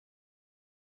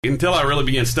Until I really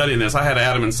began studying this, I had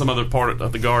Adam in some other part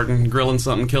of the garden, grilling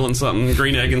something, killing something,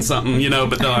 green egging something,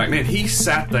 but like, man, he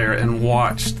sat there and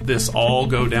watched this all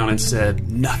go down and said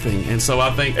nothing. And so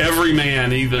I think every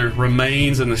man either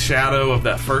remains in the shadow of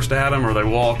that first Adam or they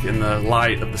walk in the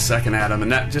light of the second Adam.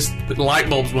 And that just, the light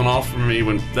bulbs went off for me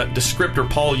when that descriptor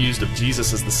Paul used of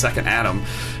Jesus as the second Adam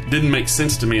didn't make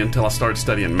sense to me until I started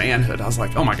studying manhood. I was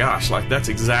like, oh my gosh, like that's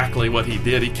exactly what he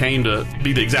did. He came to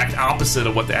be the exact opposite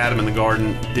of what the Adam in the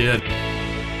garden did.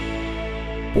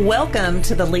 Welcome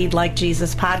to the Lead Like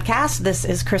Jesus podcast. This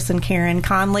is Chris and Karen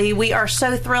Conley. We are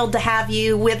so thrilled to have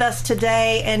you with us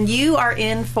today, and you are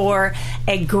in for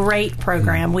a great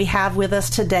program. We have with us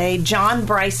today John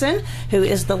Bryson, who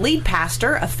is the lead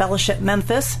pastor of Fellowship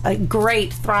Memphis, a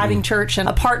great, thriving church and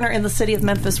a partner in the city of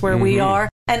Memphis where we are.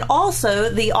 And also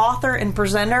the author and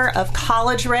presenter of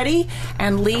College Ready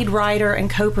and lead writer and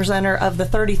co-presenter of the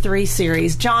 33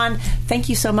 series. John, thank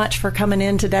you so much for coming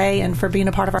in today and for being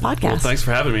a part of our podcast. Well, thanks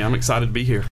for having me. I'm excited to be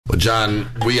here. Well, John,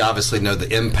 we obviously know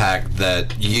the impact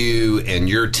that you and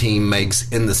your team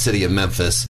makes in the city of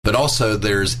Memphis, but also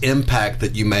there's impact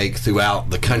that you make throughout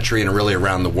the country and really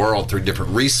around the world through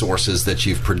different resources that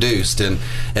you've produced. And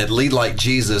at Lead Like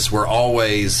Jesus, we're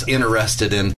always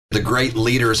interested in the great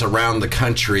leaders around the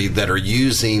country that are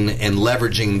using and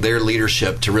leveraging their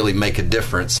leadership to really make a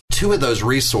difference. Two of those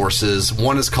resources,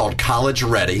 one is called College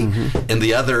Ready, and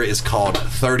the other is called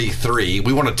 33.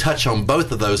 We want to touch on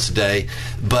both of those today,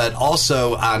 but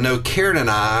also I know Karen and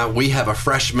I, we have a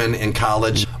freshman in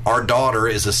college. Our daughter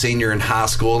is a senior in high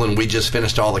school, and we just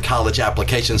finished all the college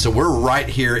applications, so we're right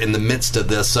here in the midst of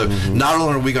this. So not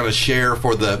only are we going to share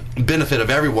for the benefit of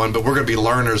everyone, but we're going to be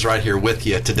learners right here with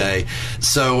you today.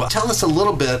 So tell us a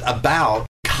little bit about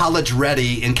College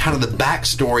Ready and kind of the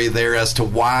backstory there as to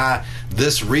why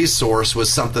this resource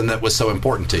was something that was so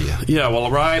important to you. Yeah,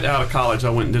 well, right out of college, I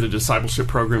went and did a discipleship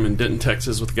program in Denton,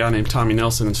 Texas with a guy named Tommy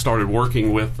Nelson and started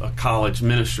working with a college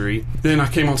ministry. Then I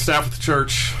came on staff with the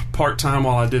church part-time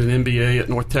while I did an MBA at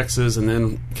North Texas, and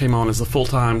then came on as a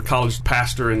full-time college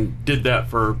pastor and did that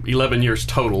for 11 years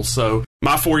total. So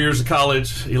my 4 years of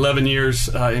college, 11 years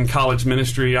in college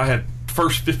ministry, I had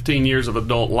first 15 years of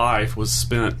adult life was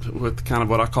spent with kind of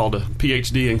what I called a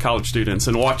PhD in college students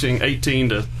and watching 18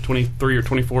 to 23 or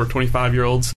 24 or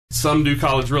 25-year-olds. Some do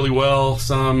college really well.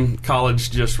 Some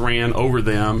college just ran over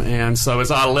them. And so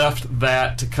as I left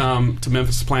that to come to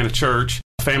Memphis to plant a church,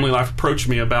 Family Life approached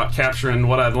me about capturing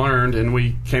what I'd learned, and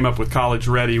we came up with College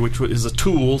Ready, which is a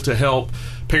tool to help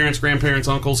parents, grandparents,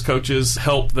 uncles, coaches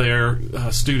help their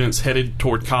students headed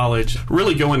toward college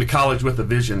really go into college with a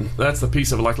vision. That's the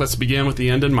piece of it. Like, let's begin with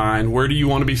the end in mind. Where do you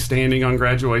want to be standing on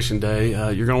graduation day?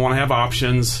 You're going to want to have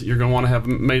options. You're going to want to have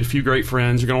made a few great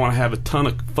friends. You're going to want to have a ton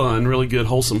of fun, really good,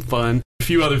 wholesome fun. A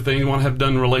few other things. You want to have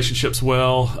done relationships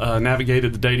well,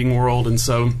 navigated the dating world, and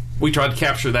so we tried to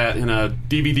capture that in a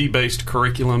DVD-based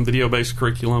curriculum, video-based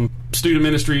curriculum. Student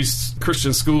ministries,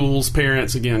 Christian schools,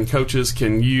 parents, again, coaches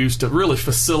can use to really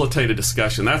facilitate a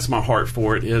discussion. That's my heart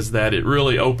for it, is that it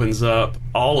really opens up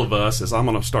all of us, as I'm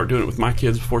going to start doing it with my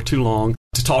kids before too long,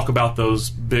 to talk about those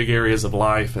big areas of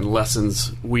life and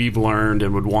lessons we've learned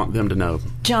and would want them to know.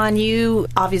 John, you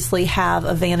obviously have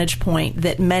a vantage point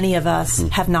that many of us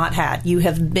have not had. You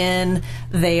have been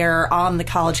there on the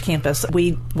college campus.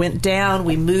 We went down,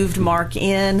 we moved Mark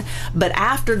in, but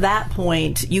after that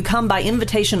point, you come by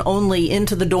invitation only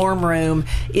into the dorm room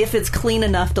if it's clean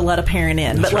enough to let a parent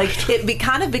in. That's but right. It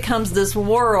kind of becomes this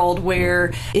world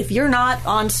where if you're not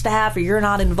on staff or you're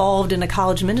not involved in a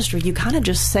college ministry, you kind of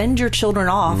just send your children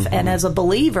off. And as a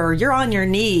believer, you're on your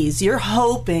knees. You're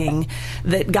hoping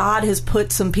that God has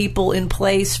put some people in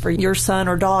place for your son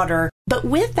or daughter. But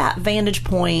with that vantage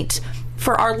point,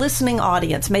 for our listening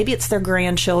audience, maybe it's their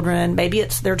grandchildren, maybe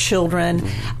it's their children,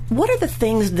 what are the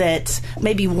things that,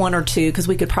 maybe one or two, because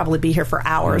we could probably be here for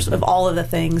hours of all of the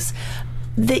things,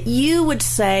 that you would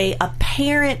say a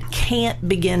parent can't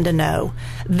begin to know,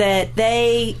 that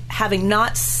they, having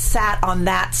not sat on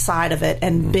that side of it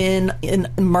and been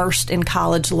immersed in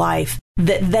college life,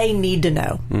 that they need to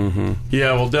know?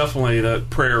 Yeah, well, definitely that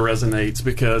prayer resonates,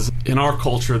 because in our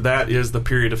culture, that is the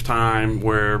period of time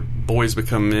where boys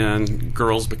become men,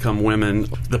 girls become women.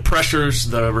 The pressures,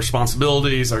 the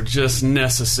responsibilities are just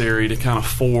necessary to kind of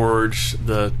forge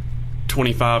the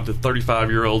 25 to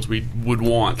 35-year-olds we would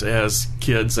want as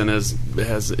kids and as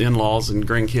in-laws and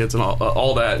grandkids and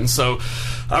all that. And so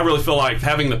I really feel like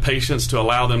having the patience to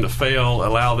allow them to fail,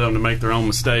 allow them to make their own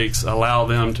mistakes, allow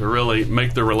them to really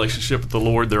make their relationship with the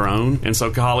Lord their own. And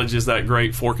so college is that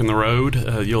great fork in the road.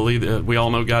 We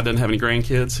all know God doesn't have any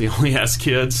grandkids. He only has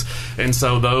kids. And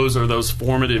so those are those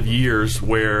formative years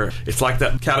where it's like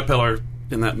that caterpillar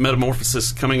and that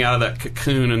metamorphosis, coming out of that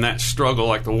cocoon and that struggle,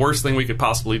 like the worst thing we could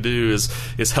possibly do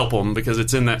is help them, because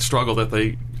it's in that struggle that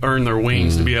they earn their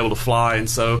wings to be able to fly. And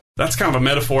so that's kind of a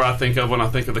metaphor I think of when I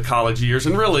think of the college years,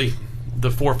 and really the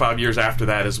 4 or 5 years after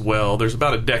that as well. There's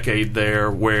about a decade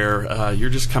there where you're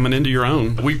just coming into your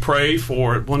own. We pray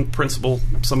for, one principle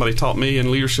somebody taught me in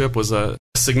leadership was a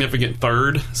significant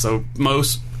third. So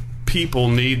most people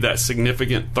need that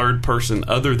significant third person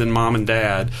other than mom and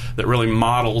dad that really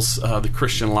models the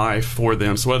Christian life for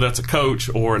them. So whether that's a coach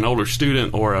or an older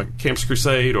student or a Campus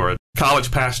Crusade or a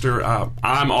college pastor,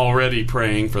 I'm already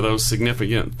praying for those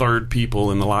significant third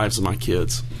people in the lives of my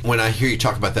kids. When I hear you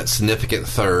talk about that significant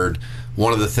third,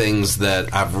 one of the things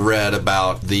that I've read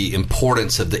about the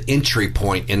importance of the entry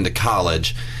point into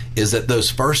college is that those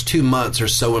first 2 months are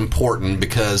so important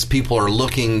because people are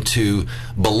looking to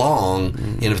belong,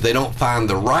 and if they don't find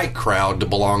the right crowd to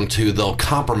belong to, they'll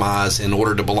compromise in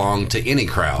order to belong to any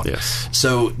crowd. Yes.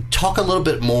 So talk a little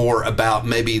bit more about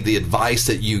maybe the advice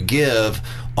that you give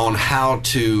on how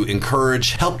to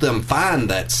help them find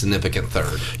that significant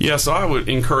third. Yeah, so I would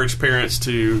encourage parents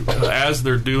to, as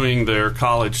they're doing their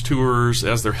college tours,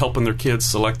 as they're helping their kids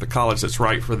select the college that's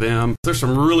right for them, there's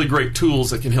some really great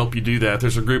tools that can help you do that.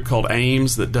 There's a group called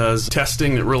AIMS that does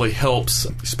testing that really helps.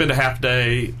 Spend a half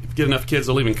day, get enough kids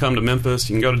that'll even come to Memphis.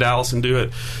 You can go to Dallas and do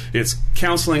it. It's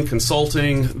counseling,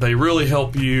 consulting. They really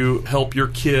help your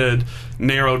kid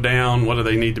narrow down what do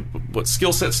they need to, what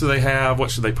skill sets do they have,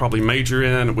 what should they probably major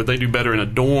in, would they do better in a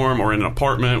dorm or in an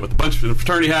apartment with a bunch of a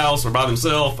fraternity house or by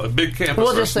themselves, a big campus.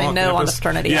 We'll just say no on the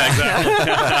fraternity house. Yeah,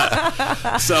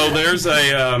 exactly. So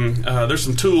there's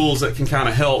some tools that can kind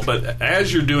of help, but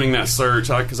as you're doing that search,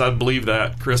 because I believe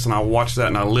that, Chris, and I watch that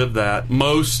and I live that,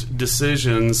 most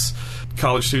decisions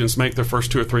college students make their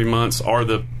first 2 or 3 months are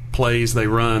the plays they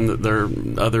run their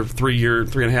other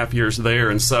 3.5 years there,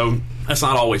 and so that's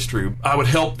not always true. I would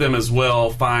help them as well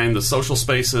find the social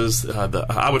spaces.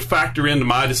 I would factor into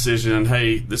my decision,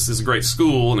 hey, this is a great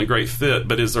school and a great fit,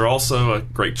 but is there also a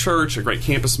great church, a great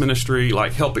campus ministry?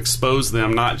 Like, help expose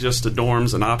them not just to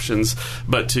dorms and options,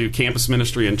 but to campus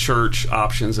ministry and church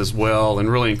options as well,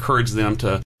 and really encourage them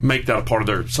to make that a part of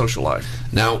their social life.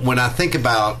 Now, when I think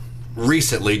about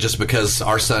recently, just because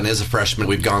our son is a freshman,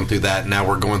 we've gone through that. Now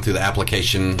we're going through the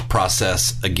application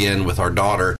process again with our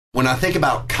daughter. When I think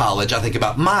about college, I think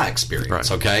about my experience,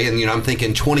 right. Okay? And, I'm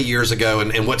thinking 20 years ago,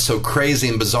 and what's so crazy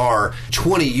and bizarre,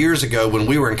 20 years ago when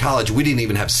we were in college, we didn't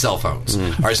even have cell phones.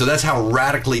 All right, so that's how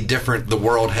radically different the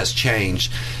world has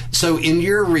changed. So in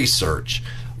your research,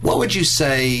 what would you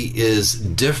say is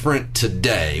different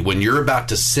today when you're about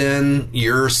to send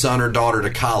your son or daughter to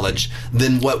college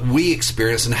than what we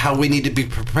experience, and how we need to be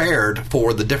prepared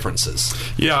for the differences?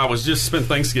 Yeah, I was just spent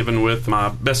Thanksgiving with my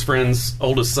best friend's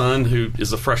oldest son, who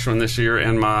is a freshman this year,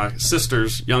 and my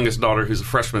sister's youngest daughter, who's a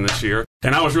freshman this year.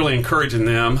 And I was really encouraging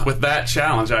them with that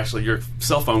challenge, actually, your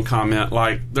cell phone comment.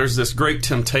 Like, there's this great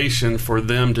temptation for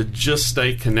them to just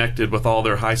stay connected with all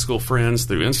their high school friends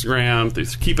through Instagram, through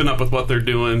keeping up with what they're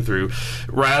doing,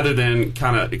 rather than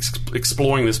kind of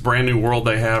exploring this brand new world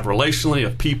they have relationally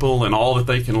of people and all that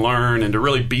they can learn, and to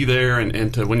really be there,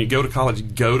 and to, when you go to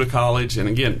college, go to college. And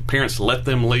again, parents, let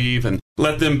them leave and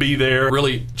let them be there.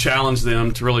 Really challenge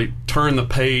them to really turn the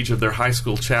page of their high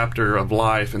school chapter of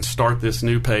life and start this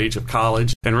new page of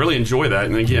college and really enjoy that.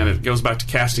 And again, it goes back to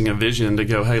casting a vision to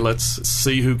go, hey, let's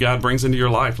see who God brings into your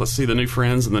life. Let's see the new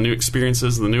friends and the new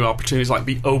experiences and the new opportunities. Like,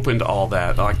 be open to all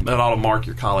that. Like, that ought to mark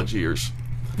your college years.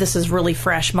 This is really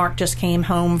fresh. Mark just came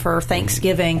home for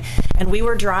Thanksgiving, and we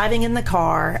were driving in the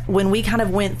car when we kind of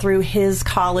went through his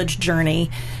college journey.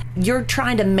 You're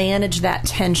trying to manage that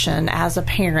tension as a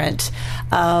parent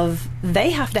of,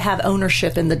 they have to have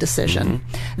ownership in the decision.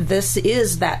 Mm-hmm. This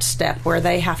is that step where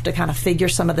they have to kind of figure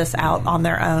some of this out on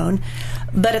their own.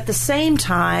 But at the same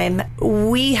time,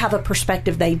 we have a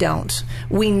perspective they don't.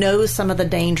 We know some of the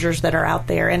dangers that are out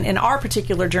there. And in our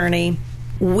particular journey,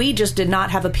 we just did not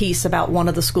have a piece about one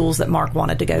of the schools that Mark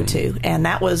wanted to go to. And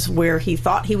that was where he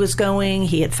thought he was going.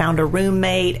 He had found a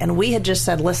roommate. And we had just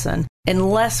said, listen,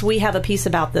 unless we have a piece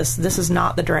about this, this is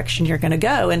not the direction you're going to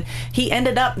go. And he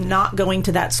ended up not going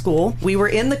to that school. We were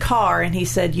in the car, and he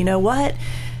said, you know what?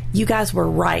 You guys were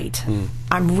right.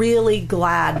 I'm really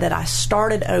glad that I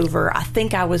started over. I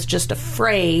think I was just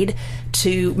afraid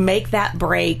to make that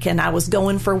break, and I was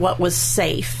going for what was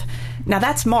safe. Now,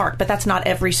 that's Mark, but that's not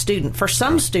every student. For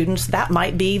some students, that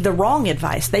might be the wrong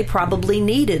advice. They probably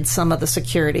needed some of the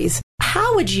securities.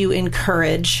 How would you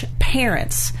encourage parents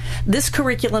parents, this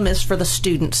curriculum is for the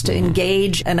students to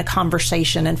engage in a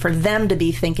conversation and for them to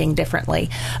be thinking differently.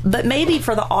 But maybe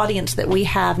for the audience that we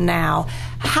have now,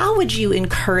 how would you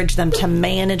encourage them to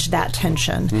manage that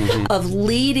tension of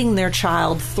leading their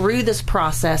child through this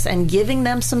process and giving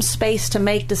them some space to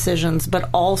make decisions, but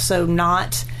also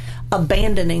not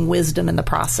abandoning wisdom in the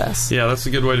process? Yeah, that's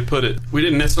a good way to put it. We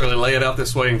didn't necessarily lay it out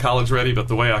this way in College Ready, but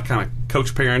the way I kind of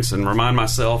coach parents and remind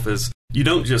myself is you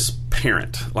don't just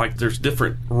parent. Like, there's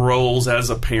different roles as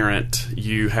a parent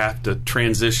you have to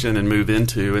transition and move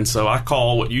into. And so I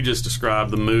call what you just described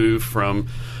the move from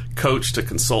coach to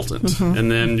consultant,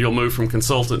 and then you'll move from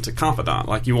consultant to confidant.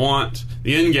 Like, you want,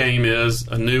 the end game is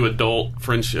a new adult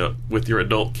friendship with your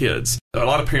adult kids. A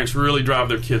lot of parents really drive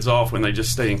their kids off when they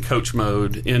just stay in coach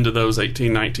mode into those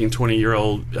 18, 19,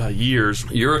 20-year-old years.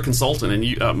 You're a consultant,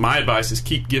 and my advice is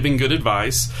keep giving good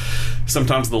advice.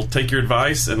 Sometimes they'll take your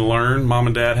advice and learn, Mom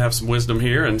and Dad have some wisdom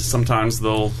here, and sometimes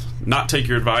they'll not take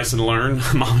your advice and learn,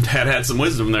 Mom and Dad had some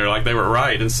wisdom there, like they were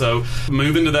right. And so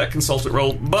move into that consultant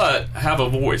role, but have a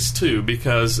voice too,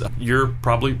 because you're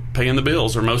probably paying the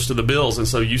bills or most of the bills, and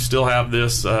so you still have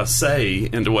this say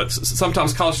into what.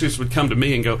 Sometimes college students would come to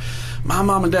me and go, my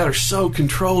mom and dad are so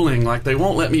controlling, like they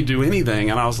won't let me do anything.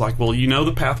 And I was like, well, you know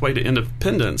the pathway to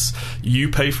independence. You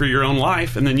pay for your own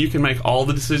life, and then you can make all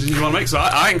the decisions you want to make. So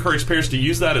I encourage parents to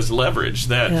use that as leverage,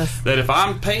 that if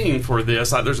I'm paying for this,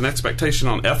 there's an expectation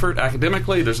on effort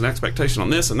academically, there's an expectation on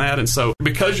this and that. And so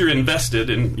because you're invested,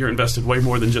 and you're invested way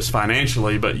more than just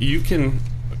financially, but you can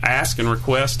ask and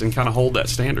request and kind of hold that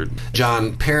standard.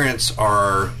 John, parents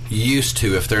are used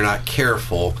to, if they're not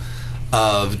careful,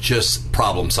 of just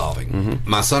problem solving.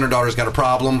 My son or daughter's got a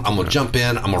problem, I'm going to jump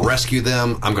in, I'm going to rescue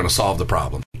them, I'm going to solve the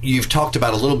problem. You've talked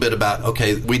about a little bit about,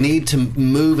 okay, we need to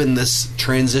move in this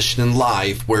transition in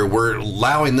life where we're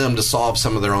allowing them to solve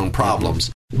some of their own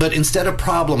problems. But instead of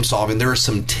problem solving, there are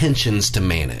some tensions to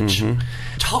manage.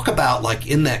 Talk about, like,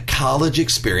 in that college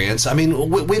experience, I mean,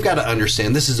 we've got to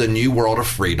understand this is a new world of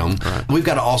freedom. We've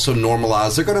got to also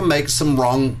normalize they're going to make some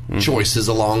wrong choices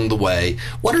along the way.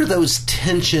 What are those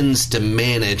tensions to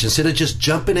manage instead of just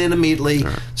jumping in immediately,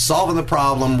 solving the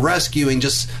problem, rescuing,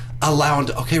 just allowing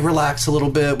to, okay, relax a little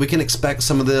bit. We can expect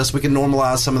some of this. We can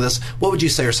normalize some of this. What would you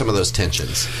say are some of those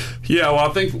tensions? Yeah, well, I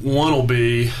think one will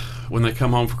be when they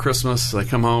come home for Christmas, if they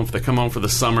come home for the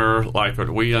summer, like, are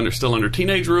we still under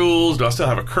teenage rules? Do I still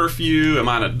have a curfew? Am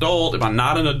I an adult? Am I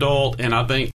not an adult? And I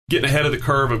think getting ahead of the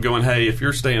curve of going, hey, if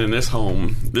you're staying in this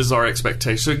home, this is our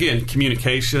expectation. So again,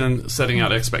 communication, setting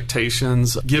out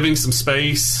expectations, giving some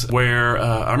space where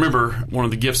I remember one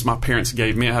of the gifts my parents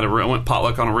gave me. I went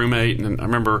potluck on a roommate, and I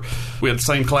remember we had the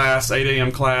same class, 8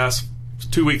 a.m. class.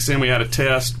 2 weeks in, we had a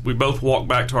test. We both walked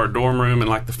back to our dorm room, and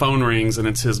like the phone rings, and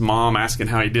it's his mom asking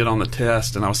how he did on the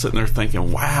test. And I was sitting there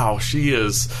thinking, wow, she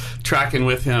is tracking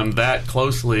with him that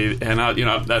closely. And I,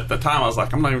 at the time I was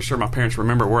like, I'm not even sure my parents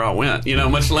remember where I went,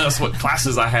 much less what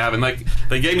classes I have. And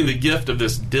they gave me the gift of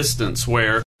this distance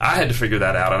where I had to figure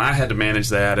that out, and I had to manage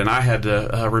that, and I had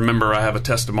to remember I have a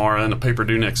test tomorrow and a paper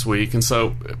due next week. And so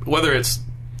whether it's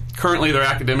currently their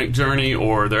academic journey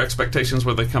or their expectations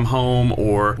when they come home,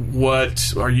 or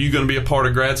what are you going to be a part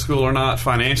of grad school or not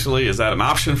financially, is that an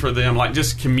option for them, like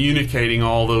just communicating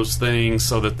all those things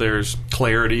so that there's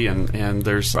clarity and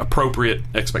there's appropriate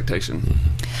expectation.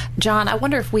 John, I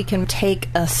wonder if we can take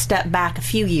a step back a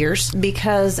few years,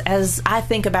 because as I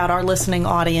think about our listening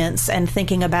audience and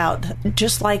thinking about,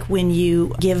 just like when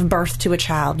you give birth to a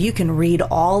child, you can read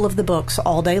all of the books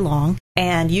all day long,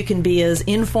 and you can be as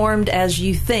informed as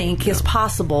you think is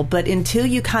possible, but until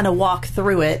you kind of walk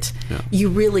through it, you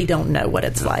really don't know what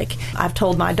it's like. I've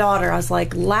told my daughter, I was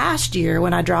like, last year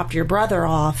when I dropped your brother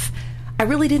off, I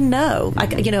really didn't know.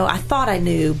 I thought I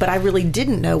knew, but I really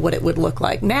didn't know what it would look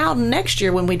like. Now, next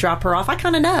year when we drop her off, I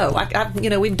kind of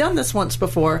know. We've done this once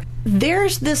before.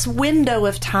 There's this window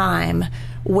of time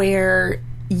where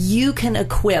you can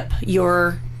equip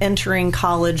your entering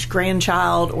college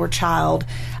grandchild or child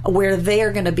where they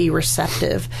are going to be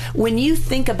receptive. When you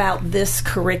think about this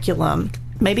curriculum,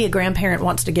 maybe a grandparent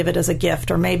wants to give it as a gift,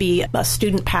 or maybe a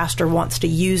student pastor wants to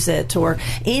use it, or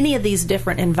any of these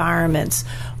different environments,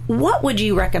 what would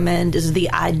you recommend is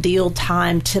the ideal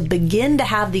time to begin to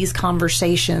have these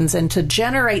conversations and to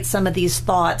generate some of these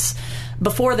thoughts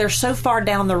before they're so far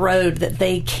down the road that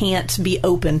they can't be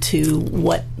open to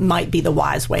what might be the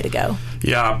wise way to go?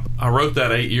 Yeah, I wrote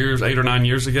that 8 or 9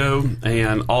 years ago,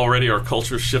 and already our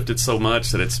culture's shifted so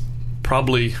much that it's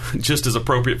probably just as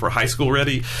appropriate for high school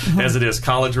ready as it is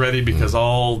college ready, because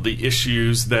all the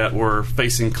issues that were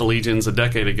facing collegians a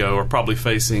decade ago are probably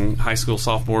facing high school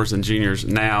sophomores and juniors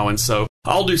now. And so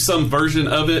I'll do some version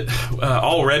of it.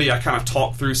 Already I kind of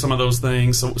talk through some of those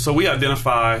things. So we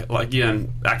identify,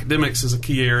 again, academics is a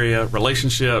key area,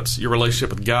 relationships, your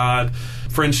relationship with God,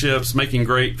 friendships, making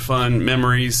great, fun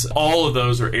memories. All of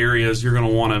those are areas you're going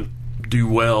to want to do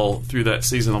well through that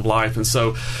season of life. And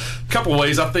so a couple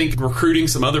ways, I think recruiting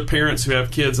some other parents who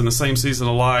have kids in the same season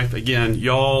of life. Again,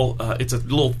 y'all, it's a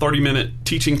little 30-minute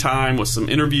teaching time with some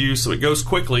interviews, so it goes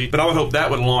quickly, but I would hope that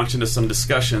would launch into some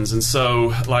discussions. And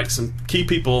so like some key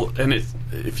people, and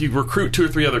if you recruit 2 or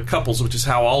 3 other couples, which is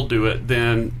how I'll do it,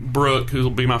 then Brooke, who will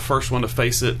be my first one to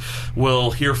face it,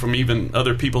 will hear from even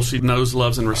other people she knows,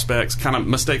 loves, and respects, kind of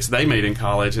mistakes they made in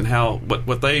college and how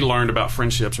what they learned about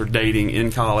friendships or dating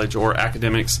in college or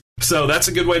academics. So that's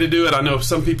a good way to do it. I know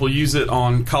some people use it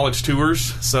on college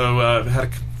tours. So I had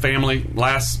a family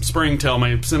last spring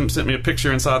sent me a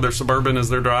picture inside their Suburban as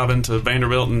they're driving to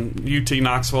Vanderbilt and UT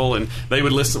Knoxville, and they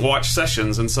would watch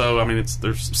sessions. And so, I mean,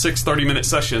 there's 6 30-minute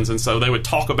sessions, and so they would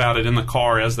talk about it in the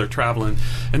car as they're traveling.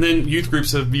 And then youth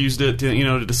groups have used it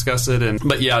to discuss it.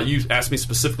 But yeah, you asked me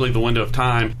specifically the window of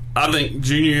time. I think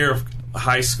junior year of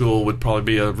high school would probably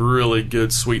be a really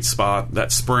good sweet spot,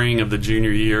 that spring of the junior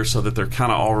year, so that they're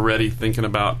kind of already thinking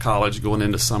about college going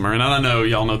into summer. And I know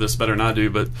y'all know this better than I do,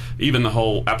 but even the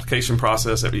whole application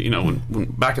process, when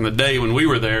back in the day when we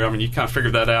were there, I mean, you kind of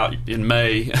figured that out in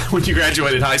May when you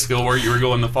graduated high school where you were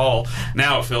going in the fall.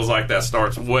 Now it feels like that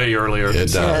starts way earlier.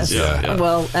 It does. Yes. Yeah.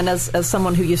 Well, and as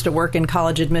someone who used to work in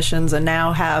college admissions and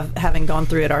now having gone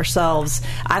through it ourselves,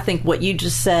 I think what you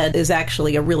just said is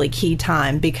actually a really key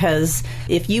time, because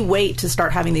if you wait to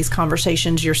start having these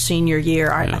conversations your senior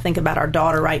year, I think about our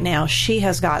daughter right now, she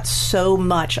has got so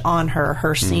much on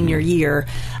her senior year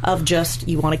of just,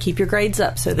 you want to keep your grades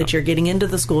up so that you're getting into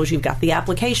the schools, you've got the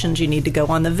applications, you need to go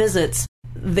on the visits.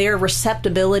 Their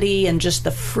receptibility and just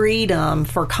the freedom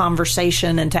for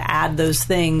conversation and to add those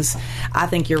things, I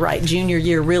think you're right. Junior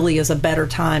year really is a better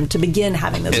time to begin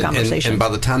having those conversations. And by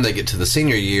the time they get to the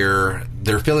senior year,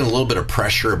 they're feeling a little bit of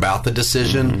pressure about the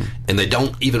decision, and they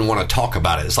don't even want to talk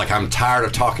about it. It's like, I'm tired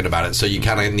of talking about it. So you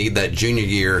kind of need that junior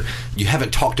year. You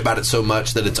haven't talked about it so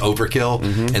much that it's overkill,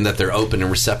 and that they're open and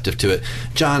receptive to it.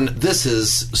 John, this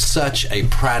is such a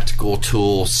practical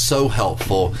tool, so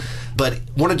helpful. But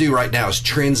what I want to do right now is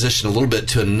transition a little bit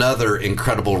to another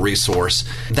incredible resource.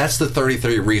 That's the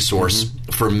 33 resource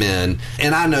for men.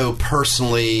 And I know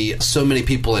personally, so many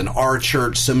people in our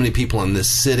church, so many people in this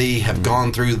city have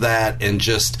gone through that and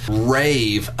just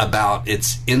rave about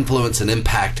its influence and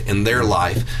impact in their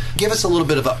life. Give us a little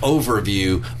bit of an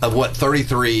overview of what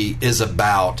 33 is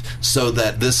about so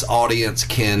that this audience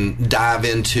can dive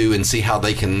into and see how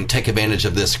they can take advantage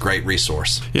of this great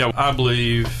resource. Yeah, I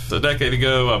believe a decade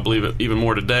ago, I believe it even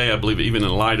more today, I believe it even in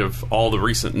light of all the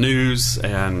recent news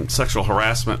and sexual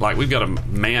harassment, like we've got a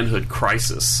manhood crisis.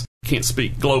 Can't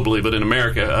speak globally, but in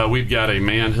America, we've got a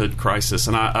manhood crisis.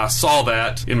 And I saw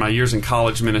that in my years in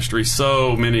college ministry.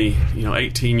 So many,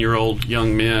 18-year-old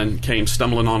young men came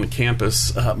stumbling onto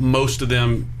campus. Most of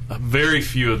them, very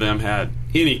few of them had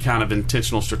any kind of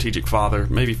intentional strategic father,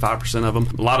 maybe 5% of them.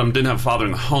 A lot of them didn't have a father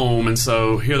in the home, and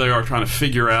so here they are trying to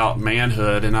figure out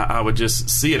manhood, and I would just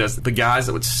see it as the guys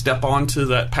that would step onto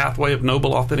that pathway of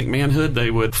noble, authentic manhood,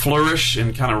 they would flourish,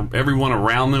 and kind of everyone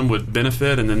around them would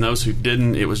benefit, and then those who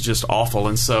didn't, it was just awful.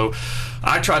 And so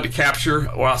I tried to capture,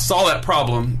 I saw that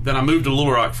problem, then I moved to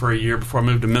Little Rock for a year before I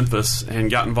moved to Memphis and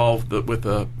got involved with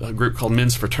a group called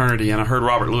Men's Fraternity, and I heard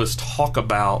Robert Lewis talk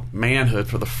about manhood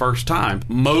for the first time.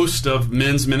 Most of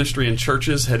men's ministry in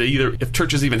churches had if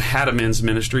churches even had a men's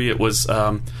ministry, it was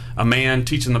a man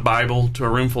teaching the Bible to a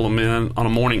room full of men on a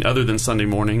morning other than Sunday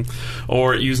morning,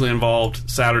 or it usually involved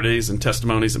Saturdays and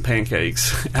testimonies and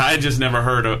pancakes. I had just never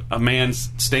heard a man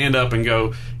stand up and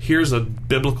go, here's a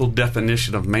biblical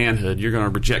definition of manhood. You're going to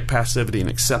reject passivity and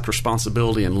accept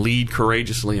responsibility and lead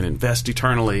courageously and invest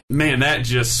eternally. Man, that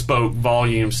just spoke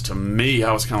volumes to me.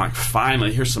 I was kind of like,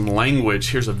 finally, here's some language.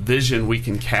 Here's a vision we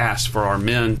can cast for our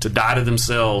men to die to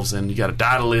themselves, and you got to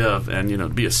die to live,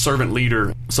 and be a servant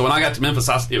leader. So when I got to Memphis,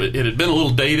 it had been a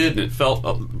little dated, and it felt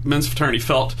Men's Fraternity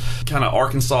felt kind of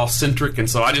Arkansas centric, and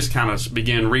so I just kind of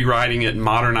began rewriting it and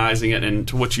modernizing it. And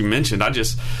to what you mentioned,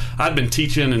 I'd been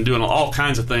teaching and doing all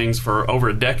kinds of things for over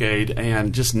a decade,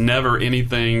 and just never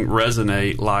anything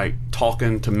resonate like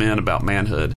talking to men about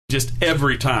manhood. just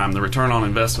every time the return on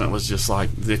investment was just like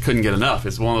they couldn't get enough.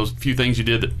 It's one of those few things you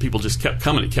did that people just kept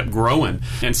coming. It kept growing.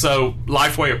 And so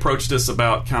Lifeway approached us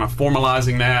about kind of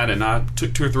formalizing that, and I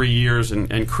took 2 or 3 years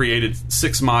and created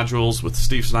 6 modules with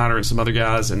Steve Snyder and some other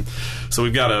guys. And so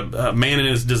we've got a man in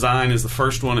his design is the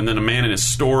first one, and then a man in his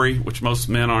story, which most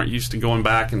men aren't used to going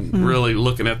back and really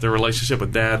looking at their relationship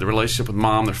with dad, the relationship with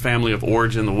mom, their family of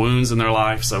origin, the wounds in their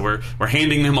life. So we're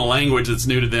handing them a language that's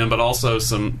new to them, but also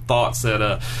some thoughts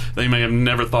that they may have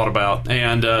never thought about.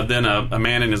 And then a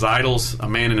man in his idols, a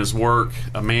man in his work,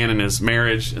 a man in his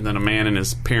marriage, and then a man in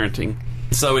his parenting.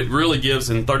 So it really gives,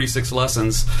 in 36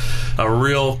 lessons, a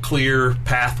real clear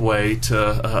pathway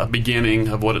to a beginning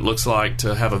of what it looks like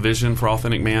to have a vision for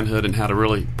authentic manhood and how to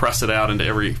really press it out into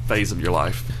every phase of your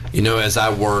life. You know, as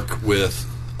I work with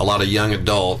a lot of young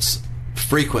adults,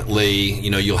 frequently,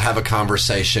 you'll have a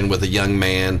conversation with a young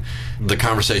man. The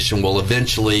conversation will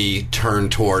eventually turn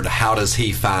toward how does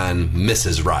he find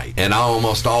Mrs. Right? And I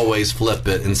almost always flip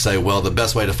it and say, well, the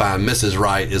best way to find Mrs.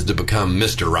 Right is to become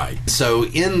Mr. Right. So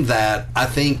in that, I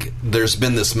think there's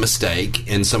been this mistake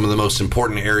in some of the most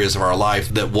important areas of our life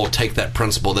that we'll take that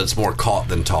principle that's more caught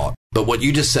than taught. But what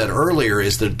you just said earlier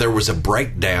is that there was a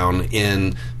breakdown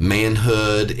in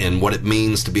manhood and what it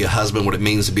means to be a husband, what it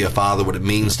means to be a father, what it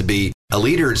means to be a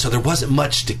leader, and so there wasn't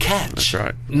much to catch. That's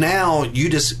right. Now you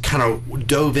just kind of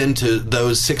dove into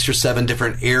those 6 or 7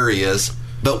 different areas,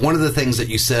 but one of the things that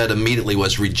you said immediately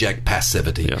was reject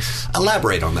passivity. Yes.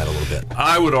 Elaborate on that a little bit.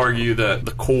 I would argue that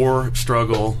the core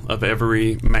struggle of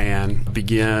every man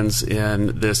begins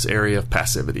in this area of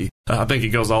passivity. I think it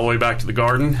goes all the way back to the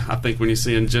garden. I think when you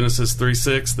see in Genesis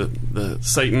 3:6 that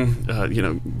Satan,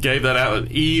 gave that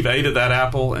out, Eve ate of that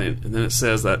apple, and then it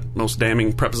says that most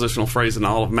damning prepositional phrase in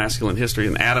all of masculine history,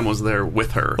 and Adam was there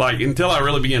with her. Like, until I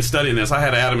really began studying this, I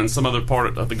had Adam in some other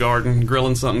part of the garden,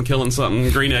 grilling something, killing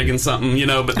something, green egging something,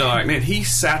 but they're like, man, he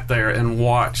sat there and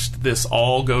watched this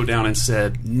all go down and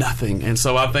said nothing. And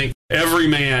so I think every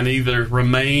man either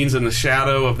remains in the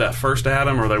shadow of that first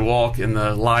Adam or they walk in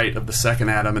the light of the second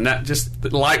Adam. And that just, the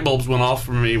light bulbs went off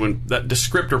for me when that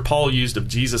descriptor Paul used of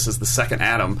Jesus as the second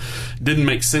Adam didn't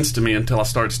make sense to me until I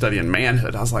started studying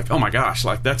manhood. I was like, oh my gosh,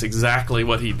 like that's exactly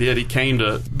what he did. He came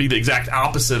to be the exact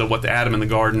opposite of what the Adam in the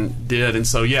garden did. And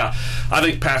so, yeah, I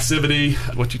think passivity,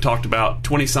 what you talked about,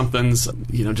 20-somethings,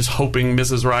 just hoping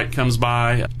Mrs. Right comes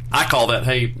by. I call that,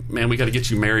 hey, man, we got to get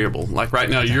you marriable. Like right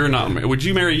now, you're not, would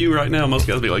you marry you right now? Most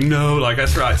guys would be like, no, like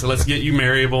that's right. So let's get you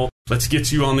marryable. Let's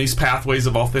get you on these pathways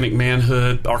of authentic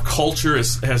manhood. Our culture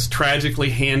has tragically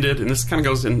handed, and this kind of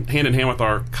goes hand in hand with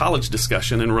our college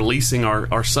discussion and releasing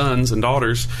our sons and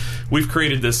daughters. We've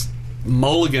created this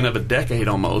mulligan of a decade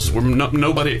almost where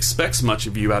nobody expects much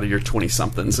of you out of your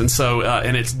 20-somethings. And so,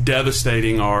 and it's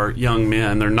devastating our young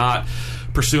men. They're not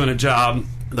pursuing a job.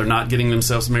 They're not getting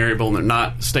themselves marryable, and they're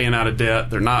not staying out of debt.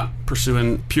 They're not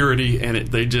pursuing purity, and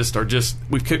they just are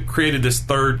we've created this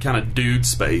third kind of dude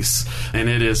space, and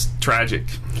it is tragic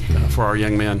for our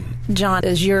young men. John,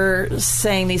 as you're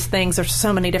saying these things, there's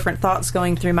so many different thoughts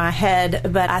going through my head,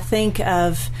 but I think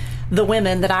of the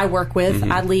women that I work with.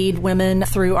 I lead women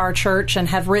through our church and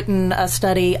have written a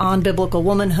study on biblical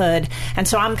womanhood. And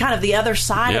so I'm kind of the other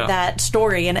side of that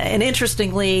story. And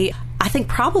interestingly, I think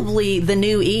probably The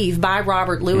New Eve by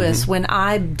Robert Lewis, when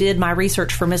I did my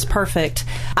research for Miss Perfect,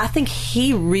 I think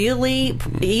he really,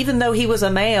 even though he was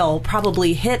a male,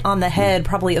 probably hit on the head,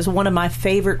 probably as one of my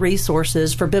favorite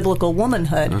resources for biblical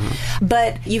womanhood.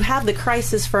 But you have the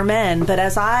crisis for men. But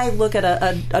as I look at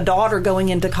a daughter going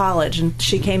into college, and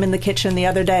she came in the kitchen the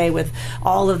other day with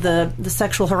all of the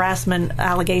sexual harassment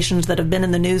allegations that have been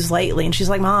in the news lately, and she's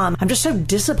like, Mom, I'm just so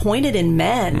disappointed in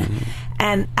men.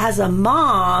 And as a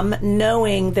mom,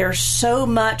 knowing there's so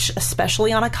much,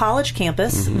 especially on a college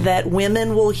campus, that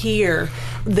women will hear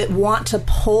that want to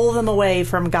pull them away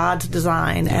from God's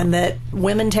design, and that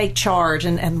women take charge,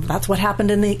 and that's what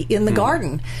happened in the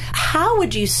garden. How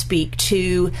would you speak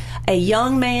to a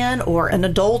young man or an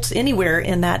adult anywhere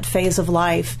in that phase of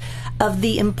life of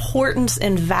the importance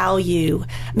and value?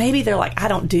 Maybe they're like, I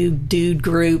don't do dude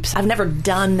groups. I've never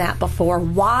done that before.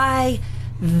 Why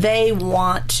they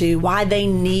want to, why they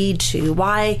need to,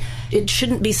 why it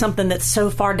shouldn't be something that's so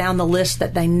far down the list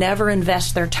that they never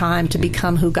invest their time to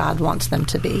become who God wants them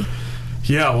to be.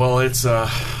 Yeah, well, it's, I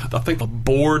think a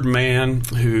bored man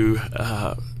who,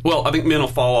 I think men will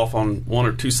fall off on one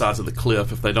or two sides of the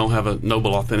cliff if they don't have a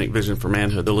noble, authentic vision for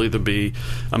manhood. They'll either be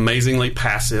amazingly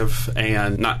passive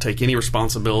and not take any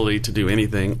responsibility to do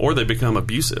anything, or they become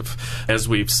abusive, as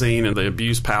we've seen, and they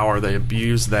abuse power, they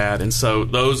abuse that. And so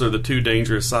those are the two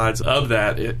dangerous sides of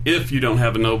that if you don't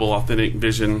have a noble, authentic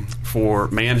vision for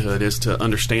manhood is to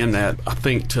understand that. I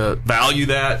think to value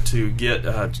that, to get,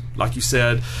 like you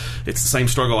said, it's the same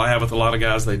struggle I have with a lot of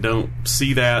guys. They don't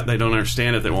see that. They don't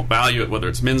understand it. They won't value it, whether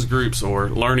it's men's groups or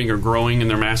learning or growing in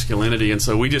their masculinity. And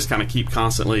so we just kind of keep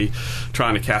constantly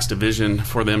trying to cast a vision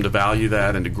for them to value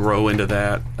that and to grow into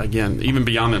that, again, even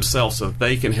beyond themselves, so that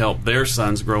they can help their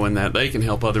sons grow in that. They can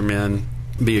help other men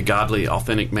be a godly,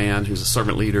 authentic man who's a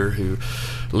servant leader, who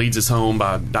leads his home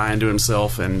by dying to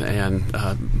himself and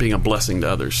being a blessing to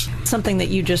others. Something that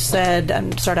you just said,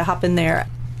 and sort of hop in there,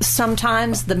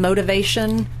 sometimes the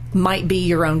motivation might be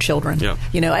your own children. Yeah.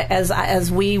 You know,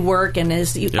 as we work and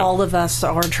as all of us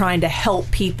are trying to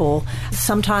help people,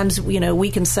 sometimes, you know,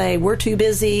 we can say we're too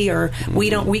busy or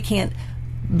we can't.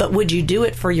 But would you do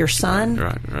it for your son?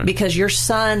 Right. Because your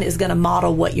son is going to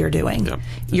model what you're doing. Yep.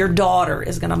 Your daughter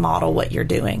is going to model what you're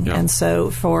doing. Yep. And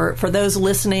so for those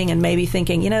listening and maybe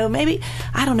thinking, you know, maybe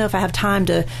I don't know if I have time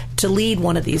to lead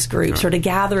one of these groups or to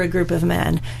gather a group of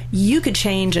men, you could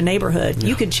change a neighborhood.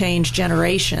 You could change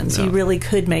generations. You really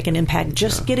could make an impact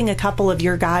just getting a couple of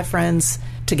your guy friends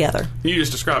together. You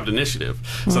just described initiative.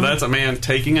 So that's a man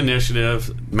taking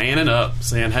initiative, manning up,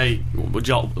 saying, hey,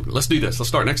 let's do this. Let's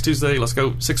start next Tuesday. Let's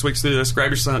go 6 weeks through this. Grab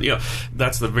your son. You know,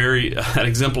 that's that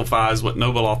exemplifies what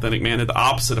noble, authentic manhood, the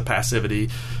opposite of passivity,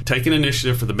 taking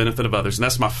initiative for the benefit of others. And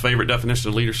that's my favorite definition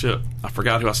of leadership. I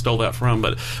forgot who I stole that from,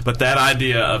 but that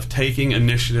idea of taking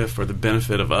initiative for the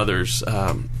benefit of others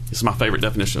is my favorite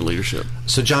definition of leadership.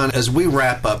 So, John, as we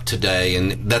wrap up today,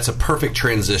 and that's a perfect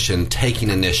transition, taking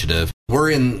initiative,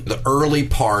 we're in the early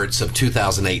parts of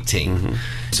 2018.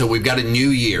 So we've got a new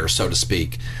year, so to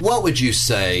speak. What would you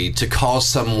say to cause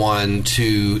someone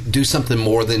to do something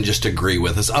more than just agree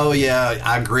with us? Oh, yeah,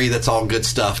 I agree, that's all good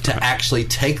stuff. To actually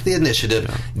take the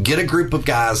initiative, get a group of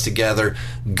guys together,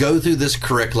 go through this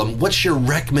curriculum. What's your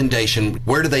recommendation?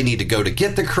 Where do they need to go to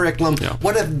get the curriculum?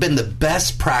 What have been the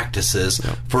best practices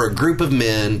for a group of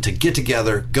men to get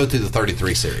together, go through the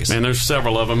 33 series? Man, there's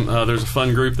several of them. There's a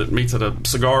fun group that meets at a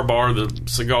cigar bar. The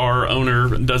cigar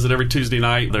owner does it every Tuesday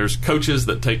night. There's coaches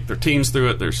that take their teams through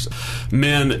it. There's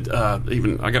men that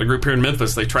even I got a group here in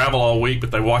Memphis. They travel all week,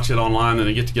 but they watch it online and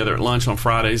they get together at lunch on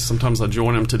Fridays. Sometimes I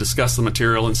join them to discuss the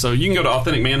material. And so you can go to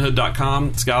authenticmanhood.com.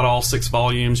 It's got all 6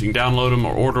 volumes. You can download them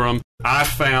or order them. I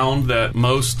found that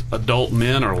most adult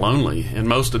men are lonely and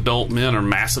most adult men are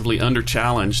massively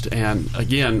under-challenged. And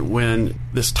again, when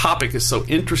this topic is so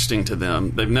interesting to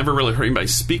them, they've never really heard anybody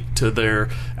speak to their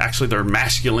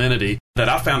masculinity, that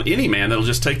I found any man that'll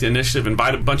just take the initiative,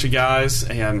 invite a bunch of guys.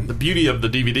 And the beauty of the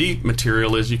DVD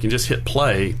material is you can just hit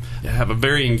play, have a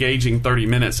very engaging 30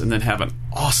 minutes, and then have an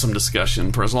awesome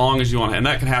discussion for as long as you want. And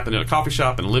that can happen in a coffee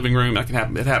shop, in a living room. That can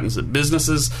happen. It happens at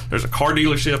businesses. There's a car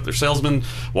dealership. There's salesmen.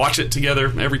 Watch it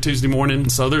together every Tuesday morning.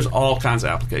 So there's all kinds of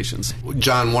applications.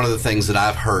 John, one of the things that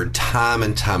I've heard time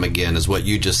and time again is what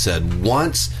you just said.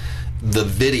 Once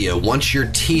your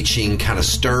teaching kind of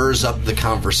stirs up the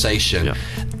conversation,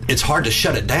 it's hard to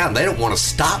shut it down. They don't want to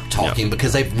stop talking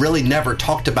because they've really never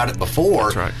talked about it before.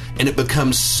 That's right. And it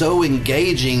becomes so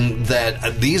engaging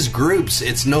that these groups,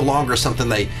 it's no longer something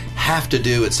they have to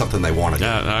do, it's something they want to do.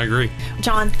 Yeah, I agree.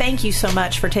 John, thank you so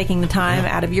much for taking the time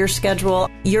out of your schedule.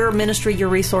 Your ministry, your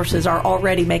resources are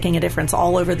already making a difference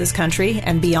all over this country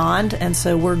and beyond. And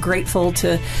so we're grateful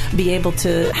to be able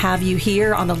to have you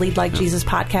here on the Lead Like Jesus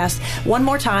podcast. One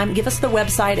more time, give us the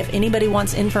website if anybody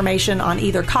wants information on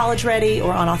either College Ready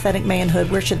or on Authentic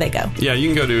Manhood. Where should they go? Yeah, you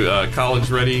can go to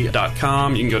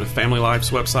collegeready.com. You can go to Family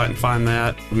Life's website and find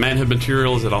that. Manhood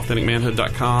material is at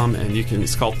authenticmanhood.com, and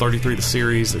it's called 33 the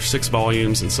series. There's 6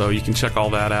 volumes, and so you can check all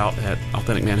that out at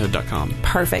authenticmanhood.com.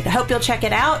 Perfect. I hope you'll check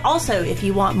it out. Also, if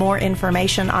you want more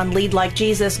information on Lead Like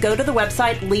Jesus, go to the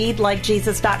website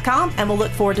leadlikejesus.com, and we'll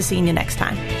look forward to seeing you next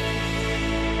time.